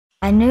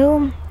I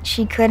knew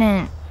she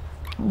couldn't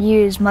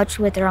use much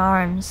with her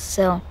arms,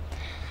 so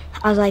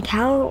I was like,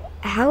 how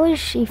is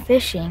she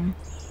fishing?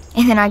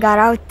 And then I got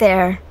out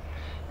there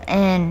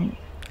and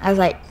I was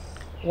like,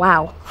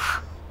 wow,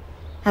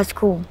 that's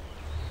cool.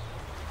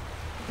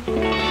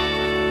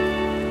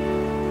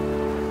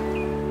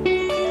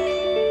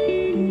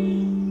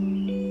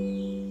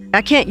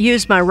 I can't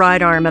use my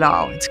right arm at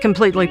all. It's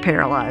completely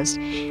paralyzed.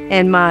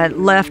 And my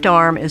left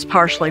arm is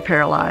partially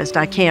paralyzed.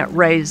 I can't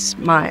raise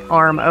my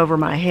arm over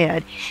my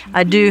head.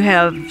 I do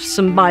have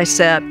some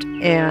bicep,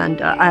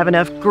 and I have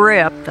enough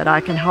grip that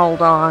I can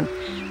hold on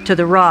to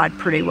the rod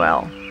pretty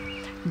well.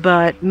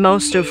 But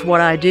most of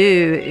what I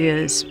do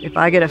is, if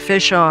I get a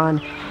fish on,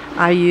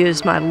 I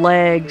use my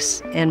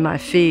legs and my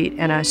feet,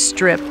 and I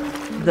strip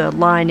the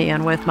line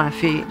in with my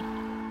feet.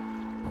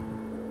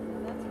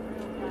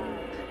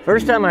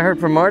 First time I heard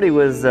from Marty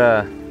was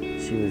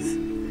she was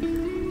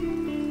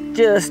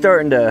just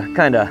starting to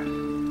kind of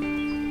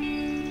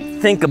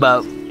think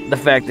about the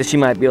fact that she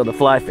might be able to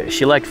fly fish.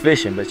 She liked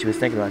fishing, but she was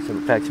thinking about the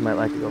fact she might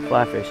like to go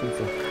fly fishing.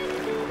 So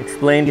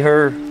explained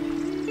her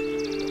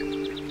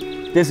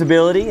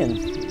disability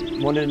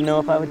and wanted to know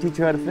if I would teach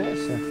her how to fish.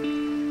 So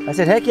I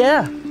said, heck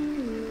yeah.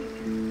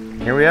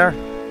 Here we are.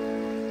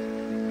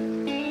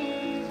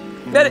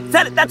 Set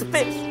it, that's a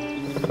fish.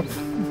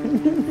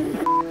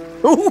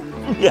 Ooh.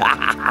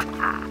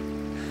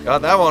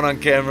 Got that one on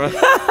camera.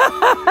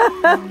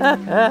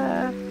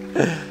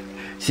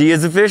 She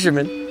is a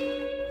fisherman.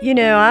 You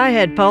know, I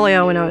had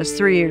polio when I was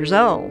 3 years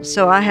old,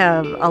 so I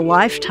have a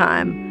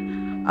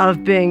lifetime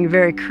of being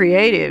very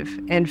creative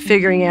and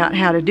figuring out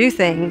how to do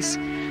things.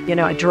 You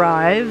know, I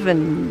drive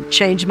and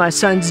change my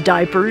son's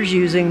diapers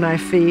using my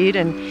feet,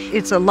 and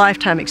it's a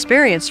lifetime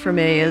experience for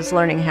me, is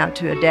learning how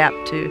to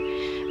adapt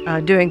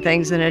to doing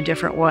things in a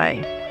different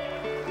way.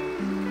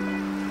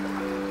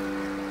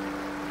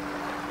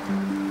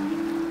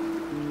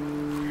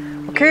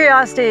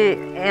 Curiosity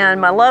and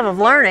my love of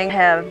learning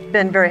have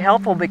been very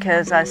helpful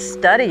because I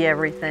study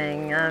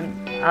everything.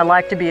 I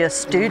like to be a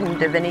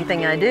student of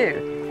anything I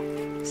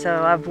do.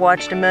 So I've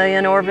watched a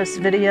million ORVIS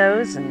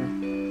videos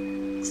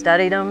and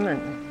studied them, and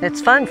it's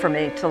fun for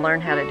me to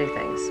learn how to do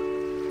things.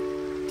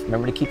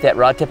 Remember to keep that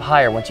rod tip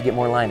higher once you get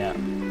more line out. A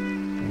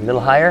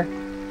little higher.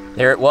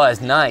 There it was,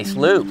 nice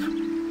loop.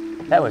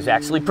 That was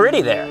actually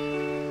pretty there.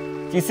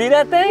 Do you see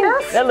that thing?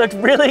 Yes. That looked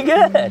really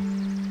good.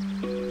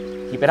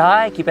 Keep it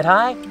high, keep it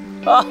high.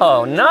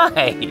 Oh,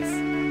 nice!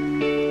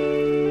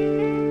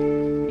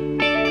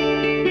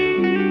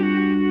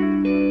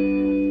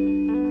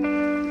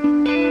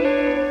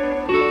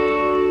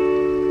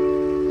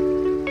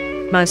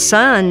 My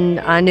son,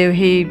 I knew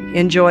he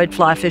enjoyed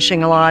fly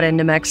fishing a lot in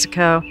New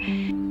Mexico.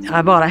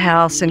 I bought a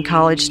house in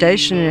College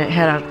Station and it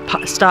had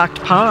a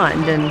stocked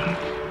pond, and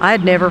I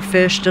had never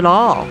fished at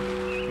all.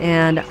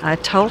 And I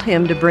told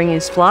him to bring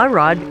his fly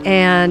rod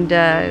and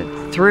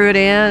threw it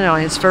in.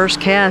 On his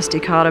first cast, he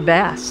caught a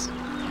bass.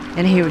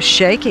 And he was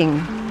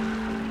shaking.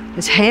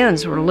 His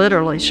hands were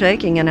literally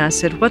shaking. And I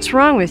said, "What's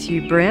wrong with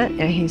you, Brent?"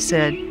 And he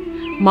said,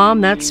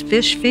 "Mom, that's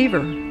fish fever.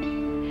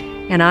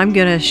 And I'm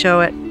gonna show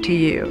it to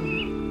you."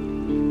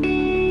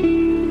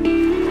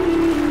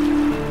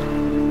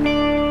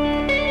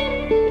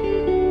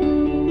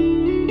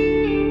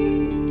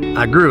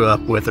 I grew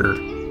up with her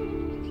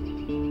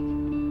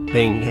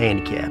being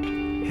handicapped.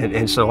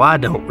 And so I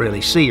don't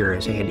really see her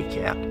as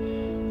handicapped.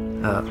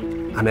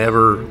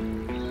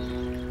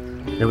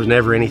 There was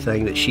never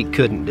anything that she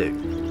couldn't do.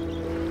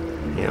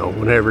 You know,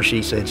 whenever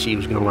she said she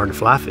was gonna learn to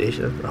fly fish,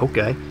 I said,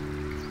 okay.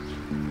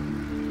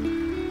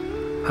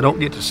 I don't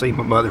get to see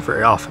my mother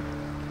very often,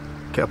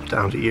 a couple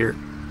times a year,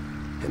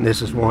 and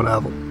this is one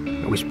of them.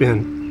 And we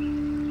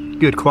spend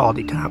good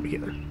quality time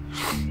together.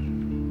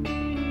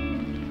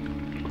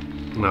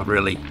 And I've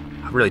really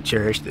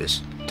cherished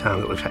this time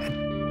that we've had.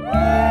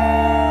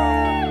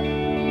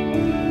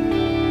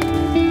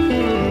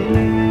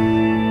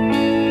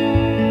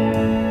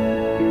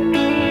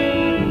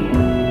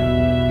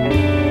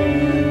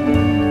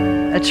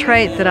 A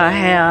trait that I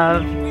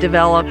have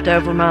developed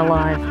over my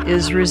life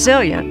is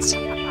resilience.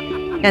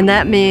 And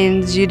that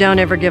means you don't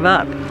ever give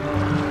up.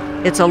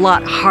 It's a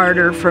lot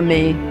harder for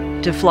me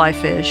to fly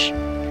fish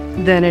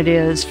than it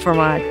is for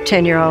my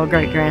 10-year-old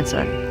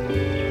great-grandson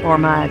or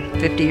my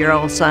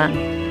 50-year-old son.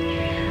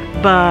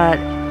 But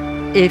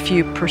if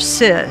you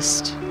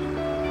persist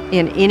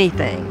in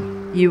anything,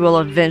 you will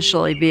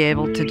eventually be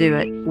able to do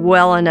it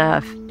well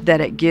enough that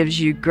it gives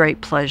you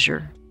great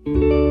pleasure.